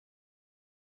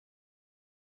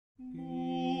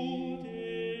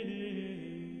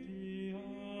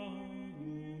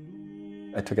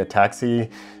I took a taxi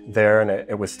there, and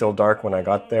it was still dark when I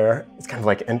got there. It's kind of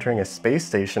like entering a space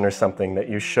station or something, that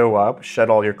you show up, shed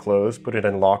all your clothes, put it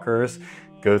in lockers,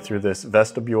 go through this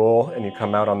vestibule, and you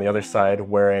come out on the other side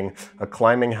wearing a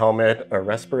climbing helmet, a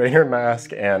respirator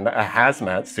mask, and a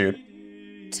hazmat suit.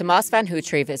 Tomas van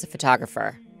Houtryve is a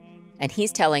photographer, and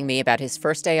he's telling me about his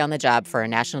first day on the job for a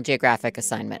National Geographic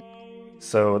assignment.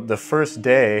 So the first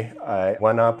day, I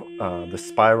went up the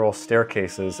spiral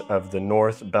staircases of the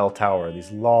North Bell Tower, these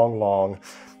long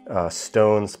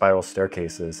stone spiral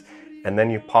staircases. And then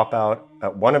you pop out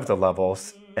at one of the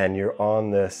levels, and you're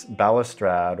on this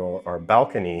balustrade or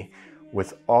balcony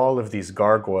with all of these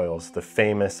gargoyles, the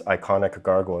famous iconic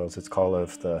gargoyles. It's called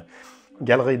the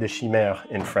Galerie des Chimères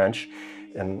in French.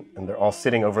 And they're all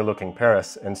sitting overlooking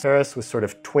Paris. And Paris was sort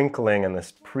of twinkling in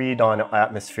this pre-dawn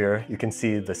atmosphere. You can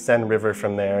see the Seine River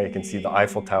from there. You can see the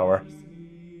Eiffel Tower.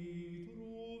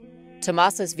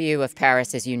 Tomas's view of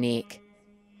Paris is unique.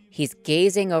 He's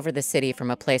gazing over the city from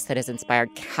a place that has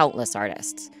inspired countless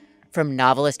artists, from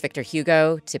novelist Victor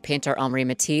Hugo to painter Henri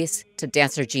Matisse to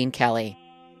dancer Gene Kelly,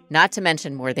 not to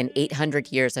mention more than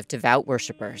 800 years of devout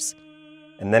worshippers.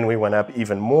 And then we went up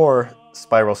even more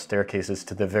spiral staircases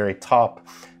to the very top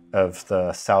of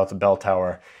the South Bell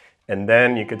Tower. And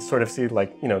then you could sort of see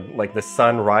like the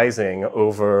sun rising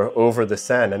over the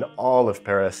Seine, and all of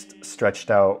Paris stretched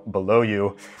out below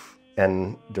you.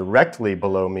 And directly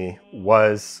below me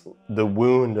was the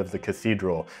wound of the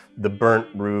cathedral, the burnt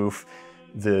roof,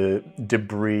 the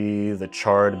debris, the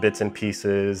charred bits and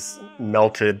pieces,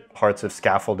 melted parts of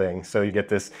scaffolding. So you get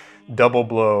this double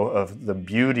blow of the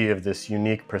beauty of this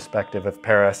unique perspective of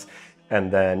Paris. And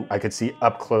then I could see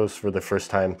up close for the first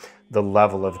time the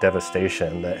level of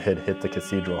devastation that had hit the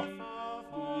cathedral.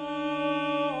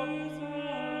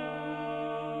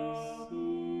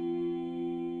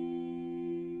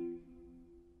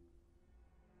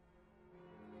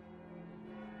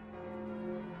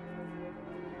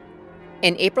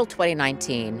 In April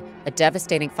 2019, a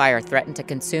devastating fire threatened to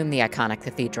consume the iconic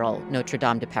cathedral,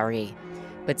 Notre-Dame de Paris.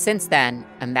 But since then,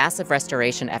 a massive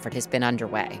restoration effort has been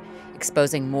underway,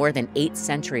 exposing more than 8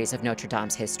 centuries of Notre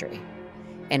Dame's history.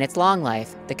 In its long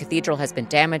life, the cathedral has been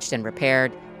damaged and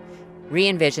repaired,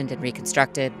 re-envisioned and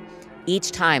reconstructed,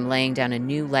 each time laying down a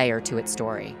new layer to its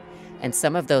story. And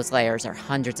some of those layers are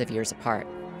hundreds of years apart.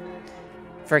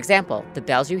 For example, the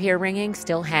bells you hear ringing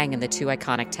still hang in the 2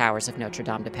 iconic towers of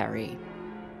Notre-Dame de Paris.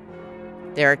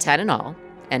 There are 10 in all,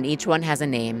 and each one has a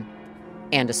name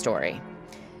and a story.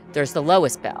 There's the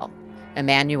lowest bell,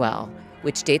 Emmanuel,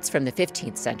 which dates from the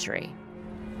 15th century.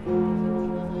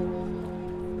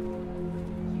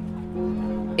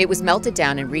 It was melted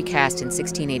down and recast in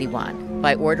 1681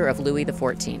 by order of Louis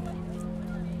XIV.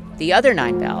 The other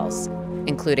 9 bells,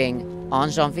 including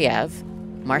Ange Geneviève,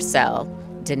 Marcel,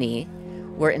 Denis,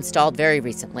 were installed very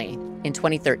recently, in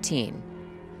 2013.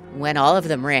 When all of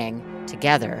them ring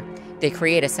together, they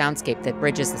create a soundscape that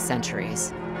bridges the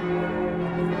centuries.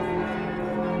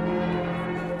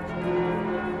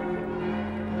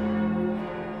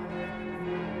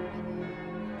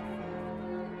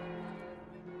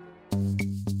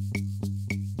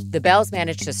 The bells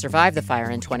managed to survive the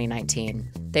fire in 2019.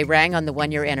 They rang on the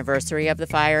 1-year anniversary of the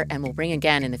fire and will ring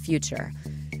again in the future.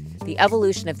 The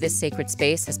evolution of this sacred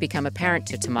space has become apparent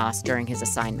to Tomas during his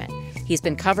assignment. He's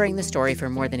been covering the story for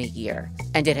more than a year,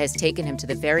 and it has taken him to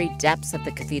the very depths of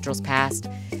the cathedral's past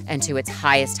and to its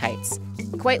highest heights,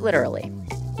 quite literally.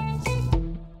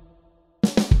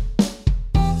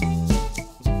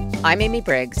 I'm Amy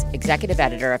Briggs, executive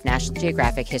editor of National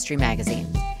Geographic History Magazine,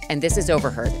 and this is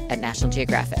Overheard at National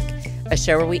Geographic, a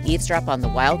show where we eavesdrop on the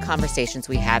wild conversations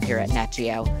we have here at Nat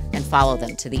Geo and follow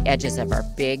them to the edges of our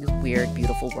big, weird,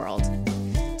 beautiful world.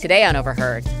 Today on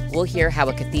Overheard, we'll hear how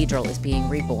a cathedral is being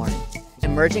reborn,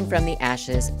 emerging from the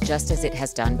ashes just as it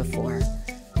has done before,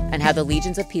 and how the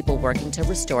legions of people working to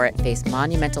restore it face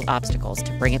monumental obstacles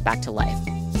to bring it back to life,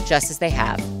 just as they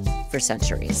have for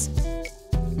centuries.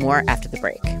 More after the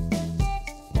break.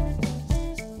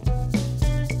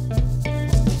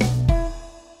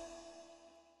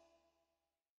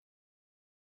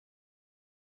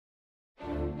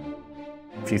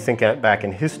 If you think back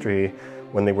in history,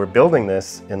 when they were building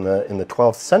this in the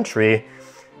 12th century,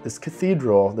 this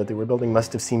cathedral that they were building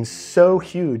must have seemed so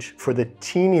huge for the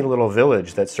teeny little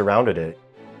village that surrounded it.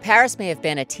 Paris may have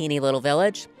been a teeny little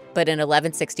village, but in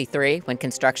 1163, when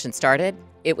construction started,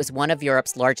 it was one of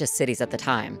Europe's largest cities at the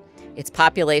time. Its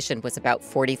population was about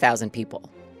 40,000 people.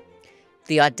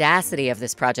 The audacity of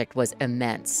this project was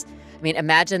immense.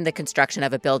 Imagine the construction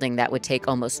of a building that would take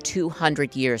almost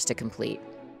 200 years to complete.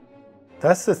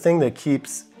 That's the thing that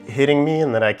keeps hitting me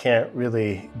and that I can't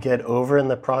really get over in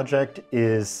the project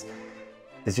is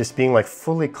just being like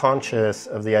fully conscious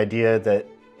of the idea that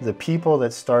the people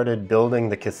that started building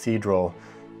the cathedral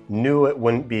knew it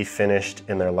wouldn't be finished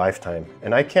in their lifetime.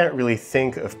 And I can't really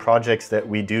think of projects that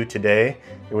we do today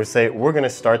that would say, we're gonna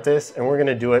start this and we're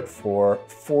gonna do it for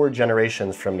 4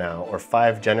 generations from now or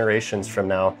 5 generations from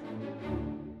now.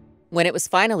 When it was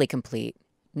finally complete,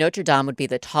 Notre Dame would be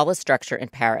the tallest structure in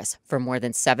Paris for more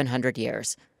than 700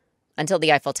 years, until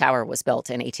the Eiffel Tower was built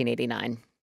in 1889.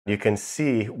 You can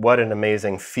see what an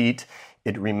amazing feat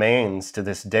it remains to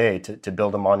this day to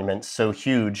build a monument so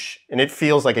huge. And it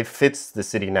feels like it fits the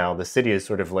city now. The city is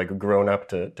sort of like grown up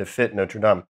to fit Notre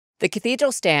Dame. The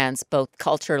cathedral stands, both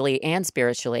culturally and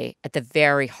spiritually, at the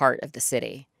very heart of the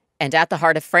city, and at the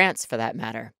heart of France, for that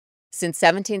matter. Since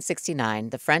 1769,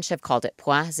 the French have called it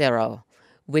Point Zéro,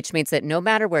 which means that no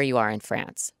matter where you are in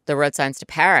France, the road signs to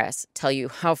Paris tell you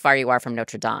how far you are from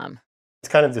Notre Dame. It's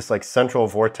kind of this like central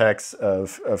vortex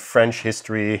of French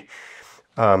history,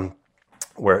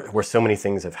 where so many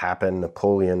things have happened.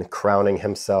 Napoleon crowning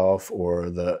himself, or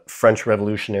the French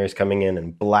revolutionaries coming in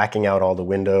and blacking out all the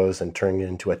windows and turning it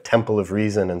into a temple of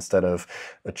reason instead of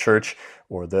a church,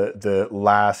 or the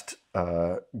last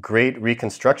great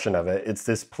reconstruction of it. It's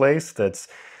this place that's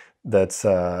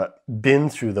been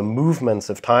through the movements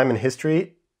of time and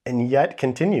history, and yet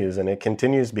continues. And it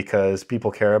continues because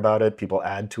people care about it, people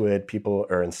add to it, people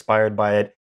are inspired by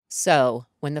it. So,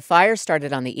 when the fire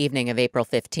started on the evening of April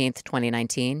 15th,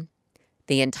 2019,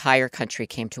 the entire country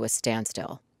came to a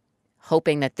standstill,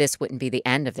 hoping that this wouldn't be the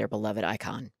end of their beloved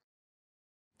icon.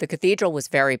 The cathedral was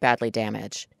very badly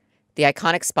damaged. The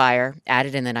iconic spire,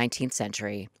 added in the 19th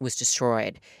century, was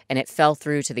destroyed, and it fell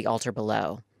through to the altar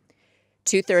below.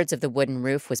 2/3 of the wooden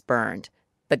roof was burned,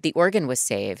 but the organ was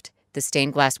saved, the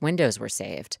stained glass windows were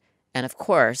saved, and of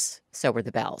course, so were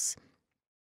the bells.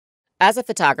 As a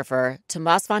photographer,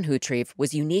 Tomas van Houtryve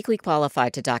was uniquely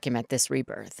qualified to document this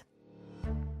rebirth.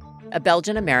 A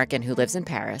Belgian-American who lives in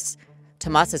Paris,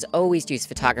 Tomas has always used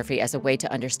photography as a way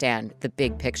to understand the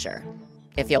big picture,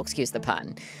 if you'll excuse the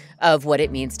pun, of what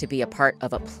it means to be a part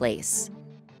of a place.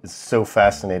 It's so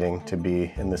fascinating to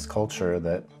be in this culture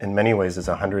that in many ways is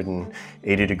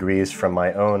 180 degrees from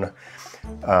my own.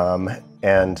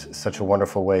 And such a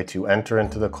wonderful way to enter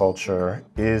into the culture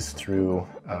is through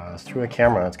a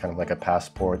camera. It's kind of like a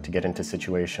passport to get into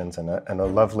situations, and a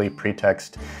lovely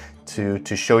pretext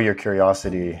to show your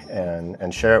curiosity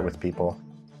and share it with people.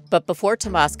 But before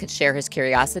Tomas could share his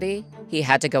curiosity, he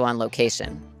had to go on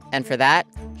location. And for that,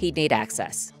 he'd need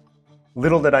access.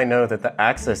 Little did I know that the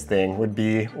access thing would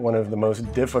be one of the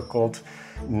most difficult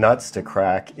nuts to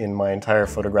crack in my entire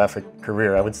photographic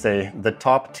career. I would say the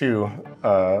top 2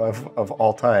 of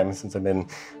all time, since I've been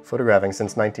photographing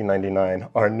since 1999,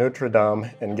 are Notre Dame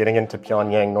and getting into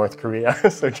Pyongyang, North Korea.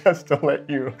 So just to let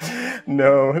you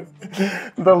know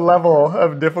the level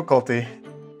of difficulty.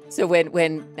 So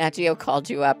when Nat Geo called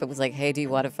you up, it was like, hey, do you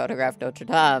want to photograph Notre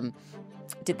Dame?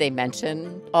 Did they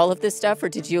mention all of this stuff, or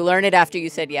did you learn it after you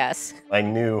said yes? I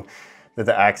knew that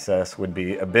the access would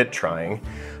be a bit trying,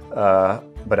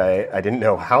 but I didn't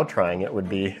know how trying it would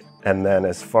be. And then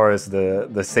as far as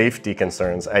the safety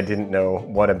concerns, I didn't know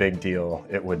what a big deal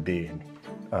it would be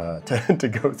to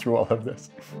go through all of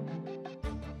this.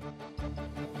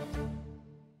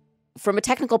 From a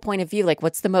technical point of view, like,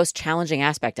 what's the most challenging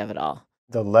aspect of it all?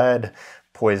 The lead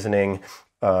poisoning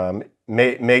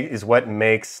is what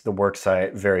makes the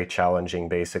worksite very challenging,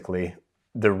 basically.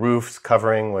 The roof's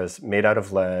covering was made out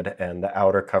of lead, and the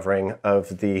outer covering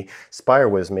of the spire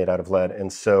was made out of lead.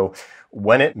 And so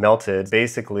when it melted,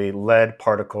 basically lead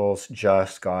particles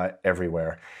just got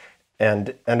everywhere.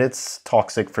 And it's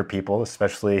toxic for people,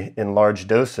 especially in large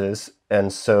doses.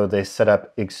 And so they set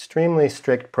up extremely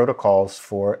strict protocols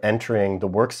for entering the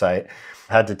worksite.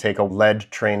 Had to take a lead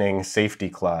training safety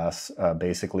class,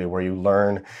 basically, where you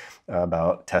learn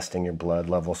about testing your blood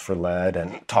levels for lead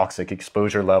and toxic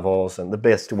exposure levels and the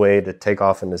best way to take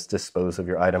off and dispose of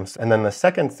your items. And then the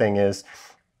second thing is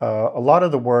a lot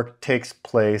of the work takes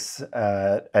place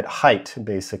at height,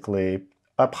 basically,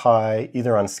 up high,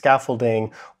 either on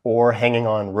scaffolding or hanging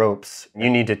on ropes. You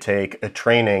need to take a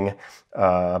training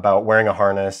about wearing a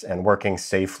harness and working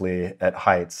safely at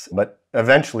heights. But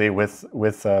eventually, with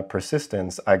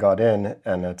persistence, I got in,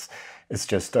 and it's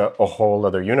just a whole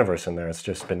other universe in there. It's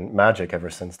just been magic ever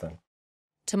since then.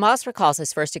 Tomas recalls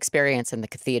his first experience in the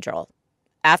cathedral,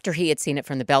 after he had seen it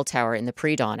from the bell tower in the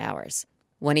pre-dawn hours,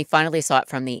 when he finally saw it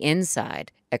from the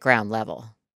inside at ground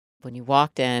level. When you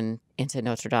walked into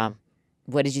Notre Dame,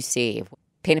 what did you see?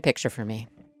 Paint a picture for me.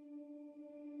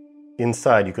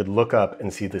 Inside, you could look up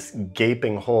and see this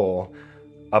gaping hole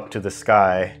up to the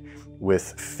sky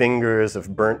with fingers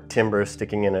of burnt timber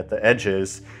sticking in at the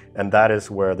edges, and that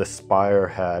is where the spire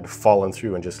had fallen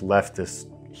through and just left this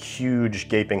huge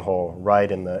gaping hole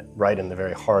right in the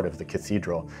very heart of the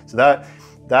cathedral. So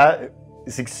that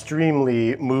is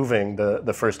extremely moving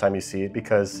the first time you see it,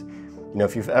 because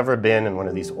if you've ever been in one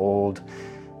of these old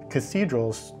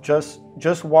cathedrals,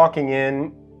 just walking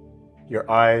in, your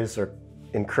eyes are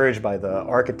encouraged by the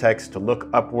architects to look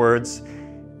upwards,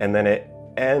 and then it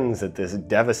ends at this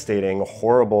devastating,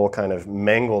 horrible, kind of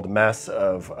mangled mess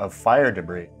of fire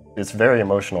debris. It's very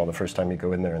emotional the first time you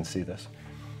go in there and see this.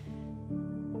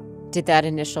 Did that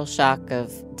initial shock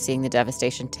of seeing the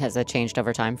devastation, has that changed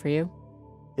over time for you?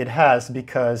 It has,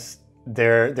 because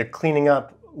they're cleaning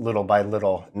up little by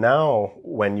little. Now,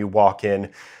 when you walk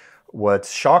in,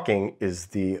 what's shocking is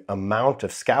the amount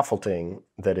of scaffolding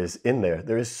that is in there.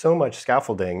 There is so much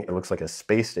scaffolding, it looks like a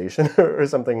space station or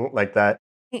something like that.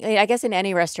 I guess in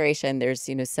any restoration, there's,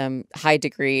 some high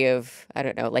degree of, I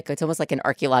don't know, like it's almost like an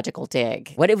archaeological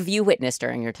dig. What have you witnessed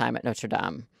during your time at Notre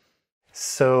Dame?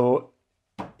 So,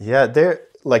 yeah, they're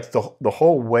like the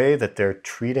whole way that they're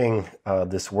treating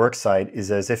this worksite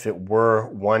is as if it were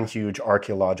one huge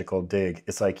archaeological dig.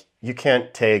 It's like you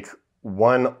can't take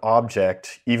one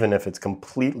object, even if it's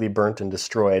completely burnt and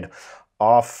destroyed,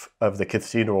 off of the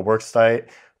cathedral worksite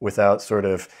without sort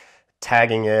of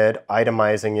tagging it,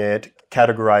 itemizing it,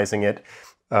 categorizing it.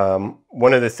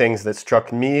 One of the things that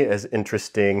struck me as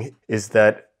interesting is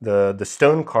that the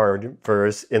stone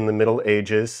carvers in the Middle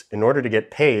Ages, in order to get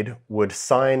paid, would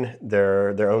sign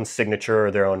their own signature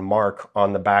or their own mark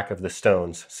on the back of the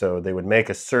stones. So they would make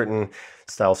a certain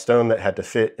style stone that had to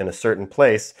fit in a certain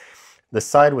place. The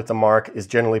side with the mark is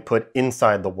generally put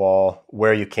inside the wall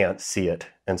where you can't see it.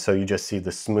 And so you just see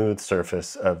the smooth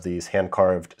surface of these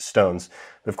hand-carved stones.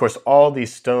 But of course, all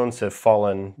these stones have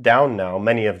fallen down now,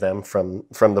 many of them from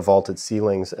the vaulted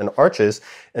ceilings and arches.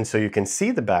 And so you can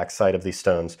see the backside of these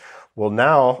stones. Well,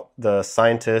 now the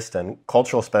scientists and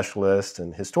cultural specialists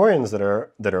and historians that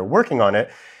are working on it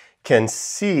can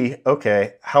see,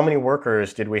 okay, how many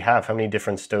workers did we have? How many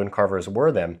different stone carvers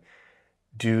were there?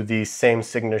 Do these same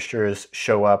signatures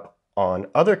show up on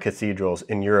other cathedrals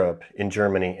in Europe, in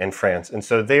Germany, and France? And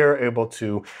so they are able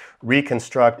to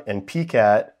reconstruct and peek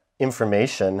at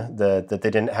information that they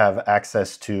didn't have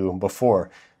access to before.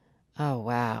 Oh,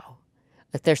 wow.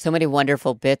 But there's so many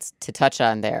wonderful bits to touch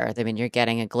on there. I mean, you're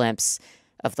getting a glimpse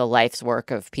of the life's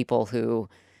work of people who,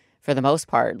 for the most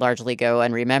part, largely go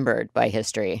unremembered by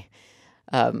history.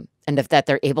 And of that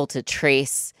they're able to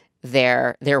trace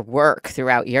their work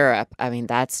throughout Europe. I mean,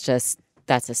 that's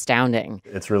astounding.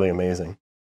 It's really amazing.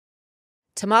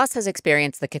 Tomas has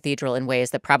experienced the cathedral in ways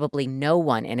that probably no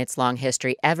one in its long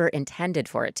history ever intended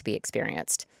for it to be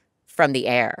experienced, from the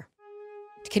air.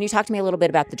 Can you talk to me a little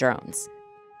bit about the drones?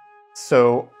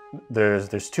 So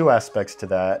there's two aspects to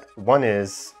that. One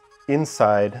is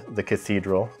inside the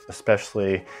cathedral,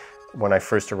 especially when I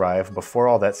first arrived, before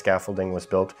all that scaffolding was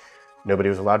built, nobody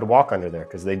was allowed to walk under there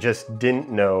because they just didn't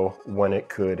know when it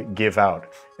could give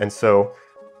out. And so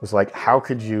it was like, how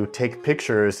could you take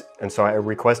pictures? And so I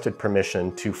requested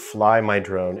permission to fly my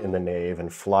drone in the nave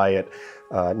and fly it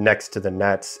next to the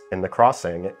nets in the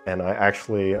crossing. And I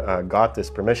actually got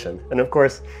this permission. And of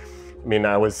course, I mean,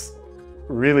 I was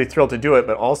really thrilled to do it,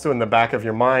 but also in the back of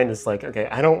your mind, it's like, okay,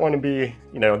 I don't want to be,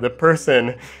 the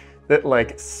person that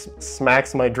like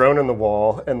smacks my drone in the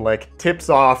wall and like tips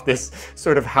off this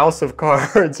sort of house of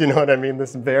cards, you know what I mean?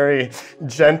 This very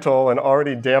gentle and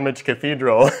already damaged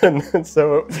cathedral. And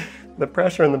so the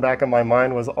pressure in the back of my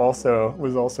mind was also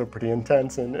pretty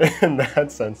intense in that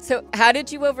sense. So how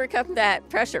did you overcome that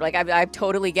pressure? Like, I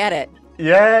totally get it.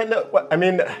 Yeah, no, I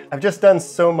mean, I've just done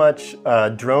so much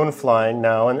drone flying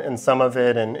now, and some of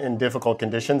it in difficult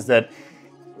conditions, that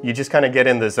you just kind of get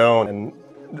in the zone. And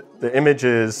the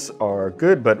images are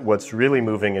good, but what's really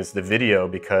moving is the video,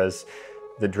 because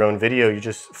the drone video, you're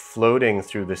just floating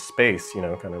through this space,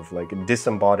 kind of like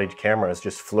disembodied cameras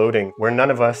just floating where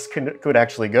none of us could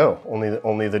actually go.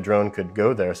 Only the drone could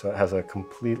go there, so it has a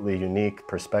completely unique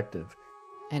perspective.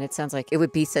 And it sounds like it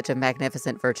would be such a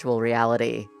magnificent virtual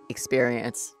reality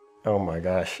experience. Oh my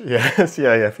gosh, yes,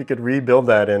 yeah, if you could rebuild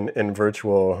that in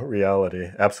virtual reality,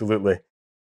 absolutely.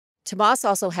 Tomas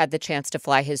also had the chance to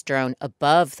fly his drone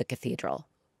above the cathedral,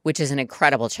 which is an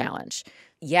incredible challenge.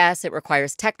 Yes, it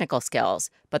requires technical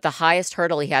skills, but the highest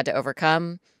hurdle he had to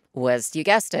overcome was, you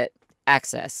guessed it,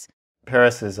 access.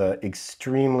 Paris is an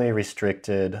extremely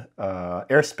restricted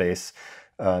airspace.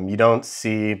 You don't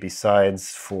see,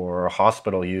 besides for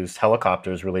hospital use,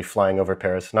 helicopters really flying over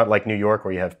Paris. Not like New York,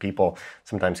 where you have people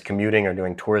sometimes commuting or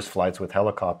doing tourist flights with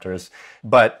helicopters.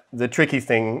 But the tricky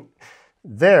thing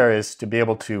there is to be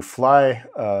able to fly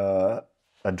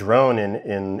a drone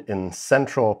in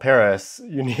central Paris.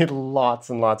 You need lots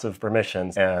and lots of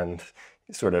permissions, and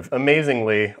sort of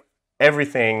amazingly,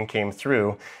 everything came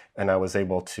through, and I was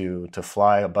able to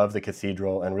fly above the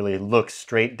cathedral and really look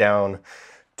straight down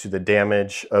to the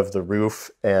damage of the roof.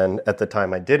 And at the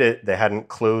time I did it, they hadn't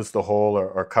closed the hole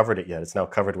or covered it yet. It's now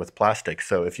covered with plastic.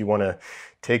 So if you want to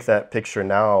take that picture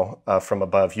now from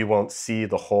above, you won't see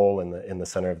the hole in the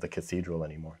center of the cathedral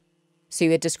anymore. So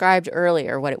you had described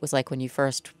earlier what it was like when you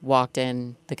first walked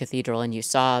in the cathedral and you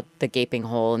saw the gaping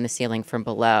hole in the ceiling from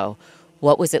below.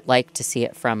 What was it like to see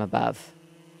it from above?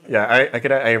 Yeah,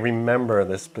 I remember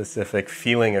the specific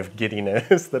feeling of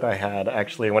giddiness that I had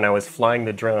actually when I was flying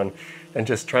the drone and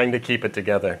just trying to keep it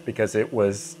together, because it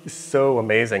was so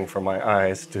amazing for my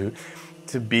eyes to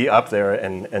be up there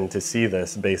and to see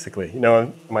this, basically. You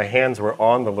know, my hands were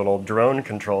on the little drone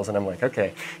controls and I'm like,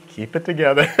 okay, keep it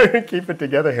together, keep it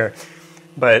together here.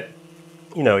 But,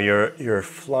 you know, you're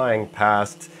flying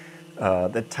past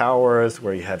the towers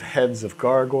where you have heads of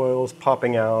gargoyles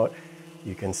popping out.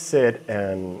 You can sit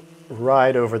and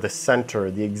ride over the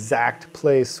center, the exact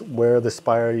place where the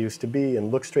spire used to be,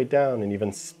 and look straight down and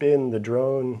even spin the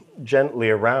drone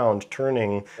gently around,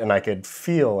 turning, and I could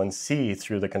feel and see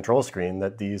through the control screen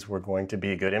that these were going to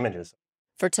be good images.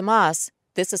 For Tomas,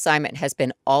 this assignment has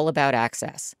been all about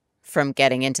access, from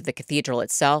getting into the cathedral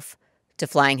itself to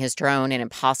flying his drone in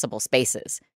impossible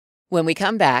spaces. When we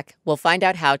come back, we'll find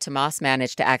out how Tomas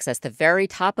managed to access the very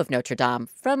top of Notre Dame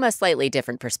from a slightly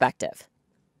different perspective,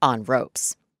 on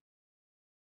ropes.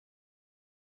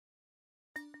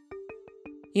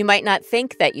 You might not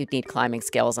think that you'd need climbing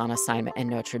skills on assignment in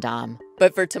Notre Dame,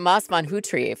 but for Tomas van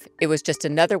Houtryve, it was just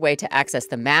another way to access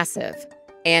the massive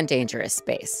and dangerous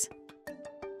space.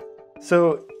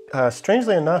 So,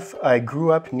 strangely enough, I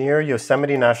grew up near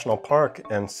Yosemite National Park,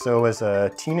 and so as a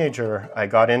teenager, I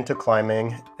got into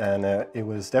climbing, and it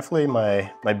was definitely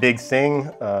my big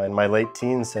thing in my late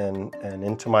teens and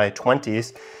into my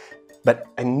 20s. But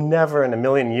I never in a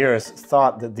million years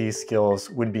thought that these skills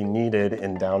would be needed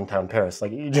in downtown Paris.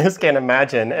 Like, you just can't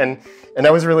imagine. And I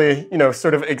was really, you know,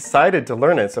 sort of excited to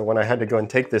learn it. So when I had to go and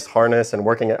take this harness and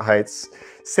working at heights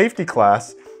safety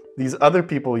class, these other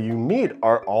people you meet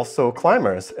are also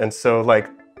climbers. And so, like,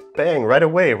 bang, right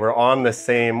away, we're on the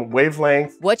same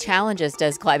wavelength. What challenges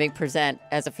does climbing present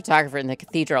as a photographer in the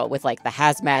cathedral with, like, the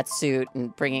hazmat suit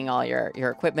and bringing all your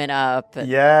equipment up?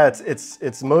 Yeah,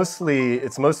 it's mostly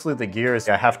the gears.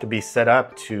 I have to be set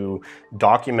up to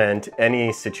document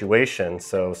any situation.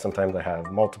 So sometimes I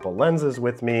have multiple lenses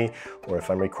with me, or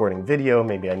if I'm recording video,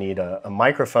 maybe I need a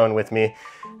microphone with me.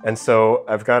 And so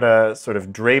I've got to sort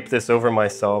of drape this over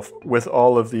myself with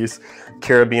all of these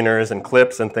carabiners and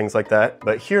clips and things like that.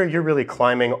 But here you're really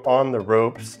climbing on the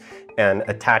ropes and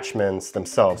attachments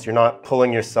themselves. You're not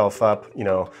pulling yourself up, you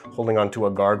know, holding onto a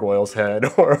gargoyle's head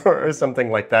or something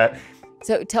like that.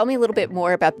 So tell me a little bit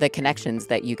more about the connections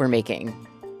that you were making.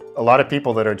 A lot of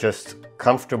people that are just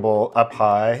comfortable up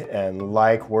high and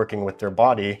like working with their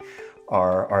body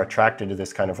are attracted to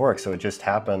this kind of work. So it just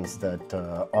happens that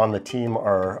on the team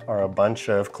are a bunch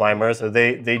of climbers. So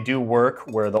they do work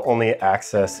where the only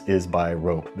access is by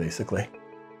rope, basically.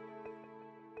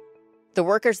 The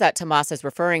workers that Tomas is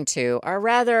referring to are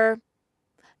rather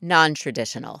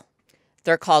non-traditional.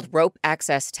 They're called rope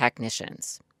access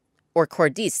technicians, or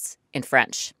cordistes in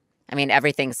French. I mean,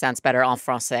 everything sounds better en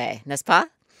français, n'est-ce pas?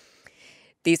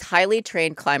 These highly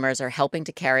trained climbers are helping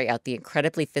to carry out the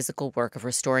incredibly physical work of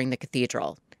restoring the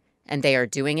cathedral, and they are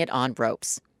doing it on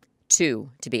ropes,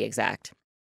 2 to be exact.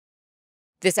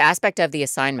 This aspect of the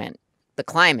assignment, the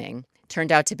climbing,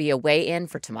 turned out to be a way in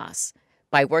for Tomas.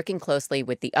 By working closely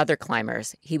with the other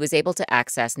climbers, he was able to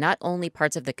access not only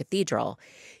parts of the cathedral,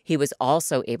 he was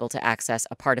also able to access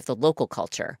a part of the local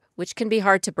culture, which can be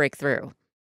hard to break through.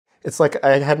 It's like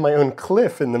I had my own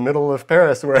cliff in the middle of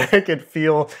Paris where I could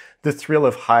feel the thrill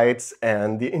of heights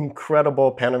and the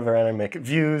incredible panoramic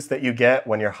views that you get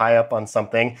when you're high up on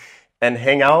something, and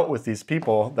hang out with these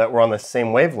people that were on the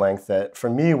same wavelength that, for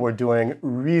me, were doing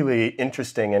really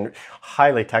interesting and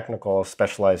highly technical,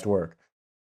 specialized work.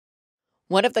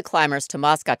 One of the climbers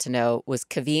Tomas got to know was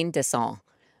Gwin.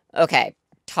 Okay,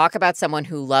 talk about someone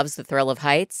who loves the thrill of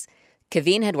heights.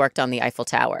 Gwin had worked on the Eiffel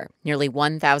Tower, nearly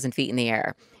 1,000 feet in the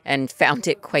air, and found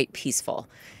it quite peaceful.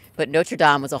 But Notre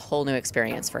Dame was a whole new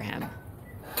experience for him.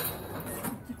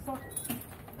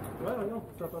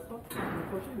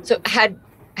 So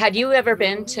had you ever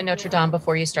been to Notre Dame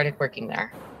before you started working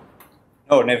there?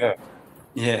 No, never.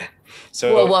 Yeah.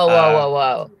 So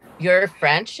whoa. You're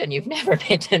French and you've never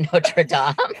been to Notre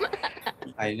Dame?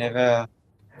 I never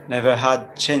never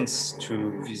had chance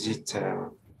to visit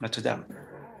Notre-Dame.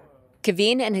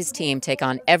 Gwin and his team take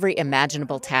on every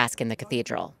imaginable task in the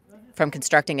cathedral, from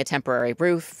constructing a temporary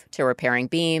roof to repairing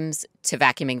beams to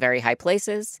vacuuming very high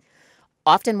places,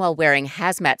 often while wearing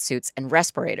hazmat suits and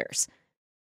respirators.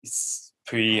 It's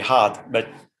pretty hard, but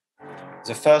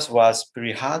the first was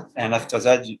pretty hard, and after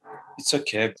that, it's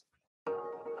okay.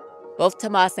 Both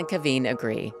Tomas and Gwin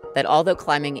agree that although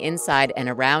climbing inside and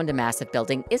around a massive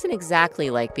building isn't exactly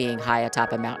like being high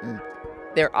atop a mountain,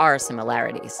 there are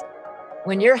similarities.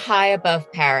 When you're high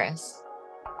above Paris,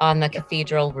 on the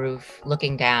cathedral roof,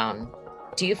 looking down,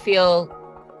 do you feel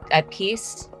at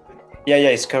peace? Yeah,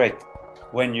 it's correct.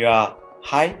 When you are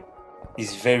high,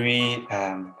 it's very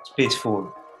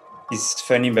peaceful. It's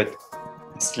funny, but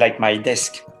it's like my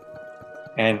desk.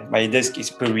 And my desk is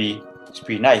pretty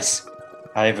nice.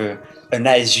 I have a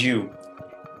nice view.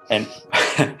 And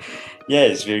yeah,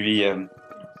 it's very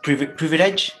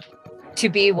privileged. To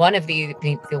be one of the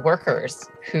workers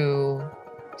who,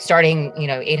 starting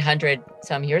 800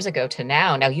 some years ago to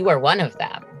now you are one of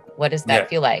them. What does that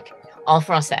feel like? En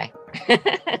français.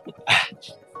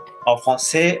 En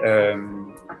français,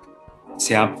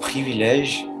 c'est un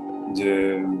privilège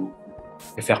de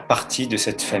faire partie de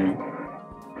cette famille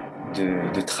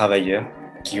de travailleurs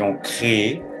qui ont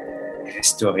créé,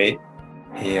 restauré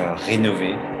et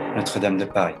rénové Notre-Dame de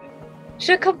Paris.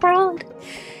 Je comprends.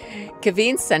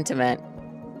 Gwin's sentiment,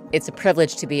 it's a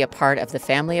privilege to be a part of the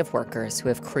family of workers who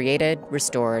have created,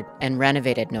 restored, and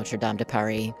renovated Notre-Dame de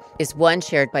Paris, is one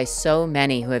shared by so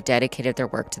many who have dedicated their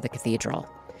work to the cathedral.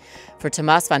 For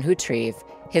Tomas van Houtryve,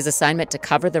 his assignment to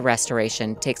cover the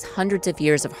restoration takes hundreds of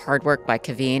years of hard work by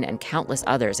Gwin and countless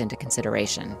others into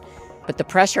consideration. But the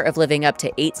pressure of living up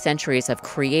to 8 centuries of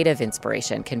creative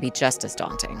inspiration can be just as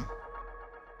daunting.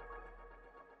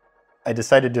 I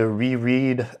decided to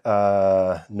reread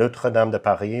Notre-Dame de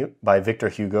Paris by Victor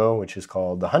Hugo, which is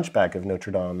called The Hunchback of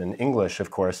Notre Dame in English, of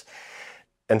course.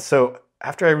 And so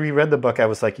after I reread the book, I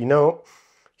was like,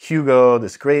 Hugo,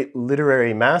 this great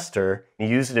literary master, he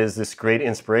used it as this great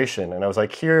inspiration. And I was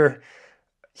like, here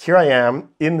I am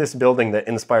in this building that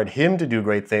inspired him to do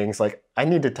great things. Like, I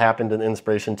need to tap into the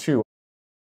inspiration too.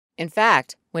 In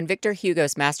fact, when Victor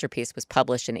Hugo's masterpiece was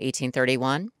published in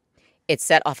 1831, it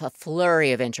set off a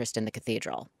flurry of interest in the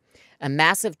cathedral. A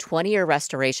massive 20-year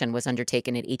restoration was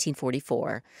undertaken in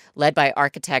 1844, led by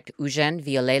architect Eugène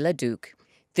Viollet-le-Duc.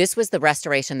 This was the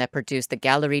restoration that produced the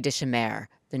Galerie de Chimère,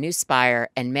 the new spire,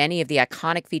 and many of the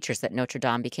iconic features that Notre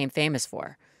Dame became famous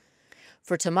for.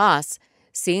 For Tomas,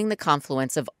 seeing the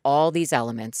confluence of all these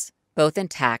elements, both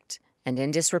intact and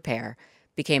in disrepair,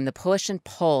 became the push and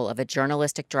pull of a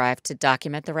journalistic drive to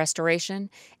document the restoration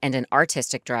and an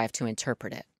artistic drive to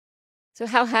interpret it. So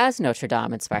how has Notre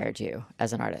Dame inspired you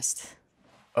as an artist?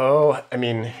 Oh,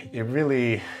 it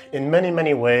really, in many,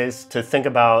 many ways, to think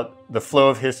about the flow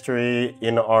of history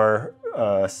in our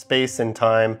space and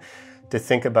time, to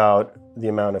think about the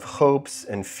amount of hopes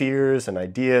and fears and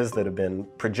ideas that have been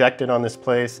projected on this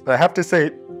place. But I have to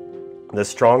say, the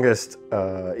strongest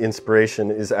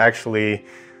inspiration is actually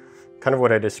kind of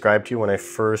what I described to you when I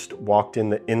first walked in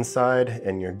the inside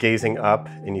and you're gazing up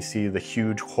and you see the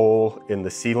huge hole in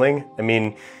the ceiling.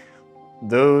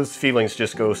 Those feelings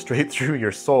just go straight through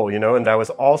your soul, And I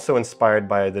was also inspired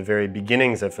by the very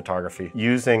beginnings of photography,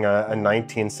 using a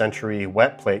 19th century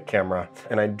wet plate camera.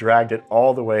 And I dragged it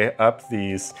all the way up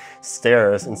these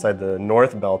stairs inside the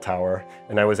North Bell Tower,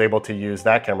 and I was able to use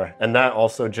that camera. And that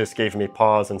also just gave me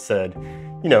pause and said,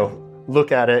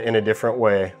 look at it in a different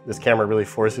way. This camera really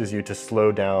forces you to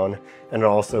slow down, and it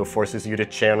also forces you to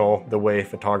channel the way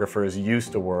photographers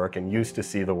used to work and used to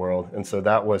see the world. And so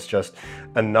that was just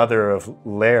another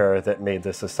layer that made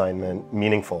this assignment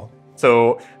meaningful.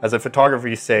 So as a photographer,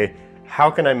 you say,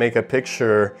 how can I make a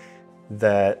picture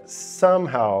that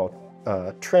somehow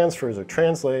transfers or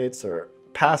translates or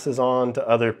passes on to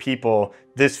other people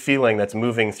this feeling that's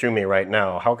moving through me right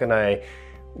now? How can I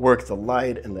work the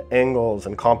light and the angles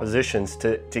and compositions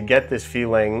to get this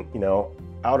feeling,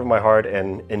 out of my heart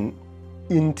and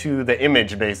into the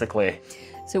image, basically.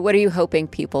 So what are you hoping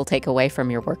people take away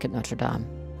from your work at Notre Dame?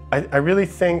 I really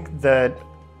think that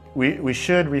we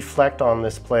should reflect on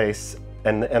this place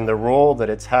and the role that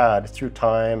it's had through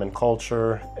time and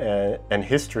culture and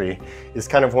history is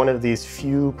kind of one of these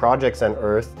few projects on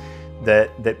Earth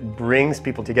that brings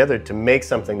people together to make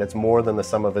something that's more than the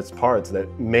sum of its parts, that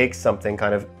makes something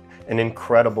kind of an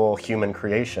incredible human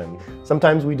creation.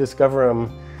 Sometimes we discover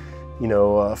them,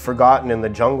 forgotten in the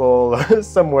jungle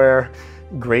somewhere,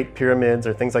 great pyramids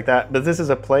or things like that. But this is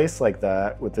a place like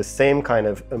that with the same kind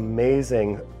of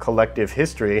amazing collective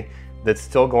history that's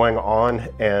still going on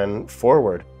and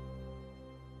forward.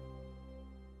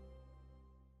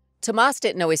 Tomas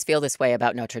didn't always feel this way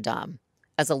about Notre Dame.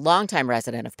 As a longtime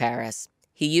resident of Paris,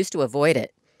 he used to avoid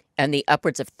it and the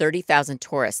upwards of 30,000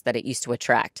 tourists that it used to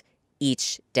attract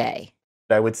each day.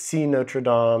 I would see Notre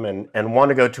Dame and want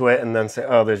to go to it and then say,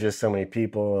 oh, there's just so many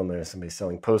people and there's somebody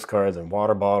selling postcards and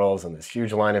water bottles and this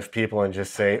huge line of people, and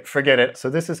just say, forget it.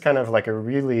 So this is kind of like a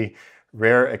really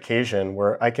rare occasion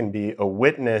where I can be a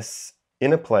witness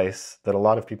in a place that a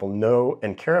lot of people know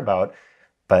and care about,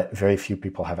 but very few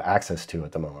people have access to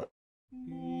at the moment.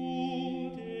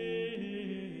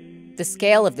 The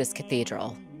scale of this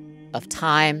cathedral, of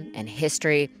time and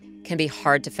history, can be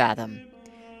hard to fathom.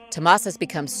 Tomas has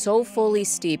become so fully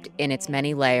steeped in its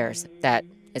many layers that,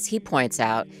 as he points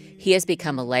out, he has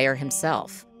become a layer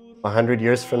himself. 100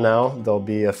 years from now, there'll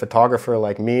be a photographer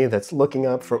like me that's looking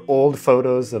up for old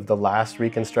photos of the last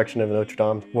reconstruction of Notre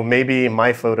Dame. Well, maybe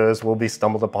my photos will be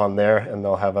stumbled upon there and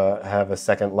they'll have a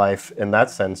second life in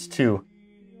that sense too.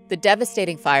 The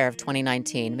devastating fire of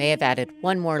 2019 may have added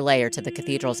one more layer to the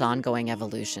cathedral's ongoing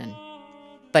evolution.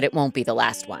 But it won't be the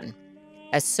last one.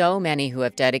 As so many who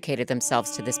have dedicated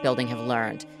themselves to this building have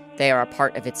learned, they are a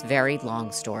part of its very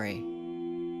long story.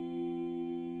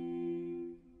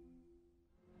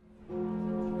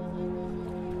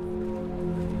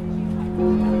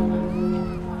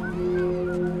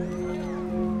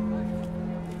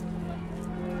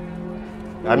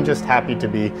 I'm just happy to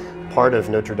be part of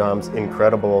Notre Dame's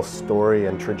incredible story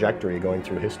and trajectory going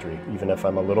through history, even if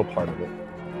I'm a little part of it.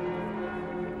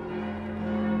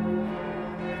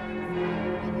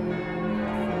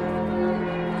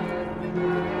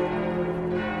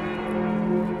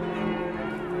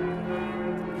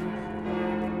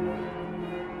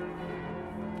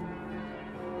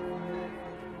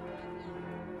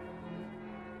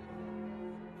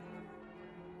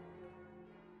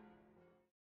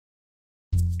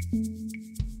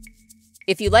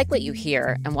 If you like what you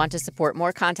hear and want to support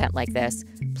more content like this,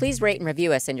 please rate and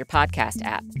review us in your podcast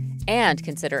app and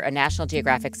consider a National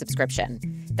Geographic subscription.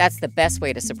 That's the best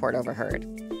way to support Overheard.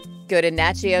 Go to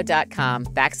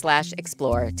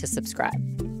natgeo.com/explore to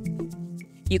subscribe.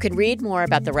 You can read more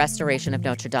about the restoration of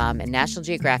Notre Dame in National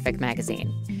Geographic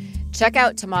magazine. Check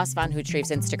out Tomas van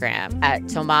Houtryve's Instagram at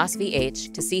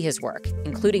TomasVH to see his work,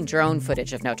 including drone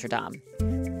footage of Notre Dame.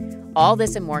 All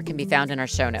this and more can be found in our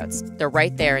show notes. They're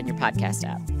right there in your podcast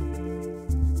app.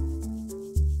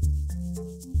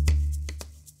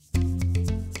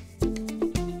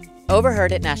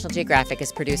 Overheard at National Geographic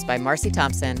is produced by Marcy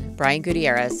Thompson, Brian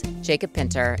Gutierrez, Jacob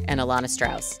Pinter, and Alana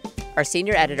Strauss. Our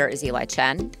senior editor is Eli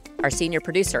Chen. Our senior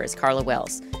producer is Carla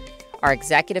Wills. Our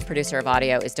executive producer of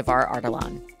audio is Devar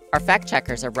Ardalan. Our fact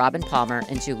checkers are Robin Palmer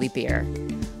and Julie Beer.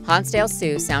 Hansdale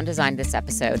Sue sound designed this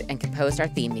episode and composed our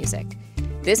theme music.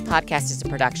 This podcast is a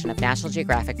production of National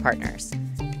Geographic Partners.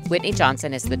 Whitney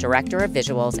Johnson is the Director of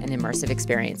Visuals and Immersive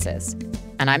Experiences.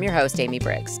 And I'm your host, Amy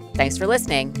Briggs. Thanks for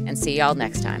listening, and see y'all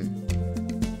next time.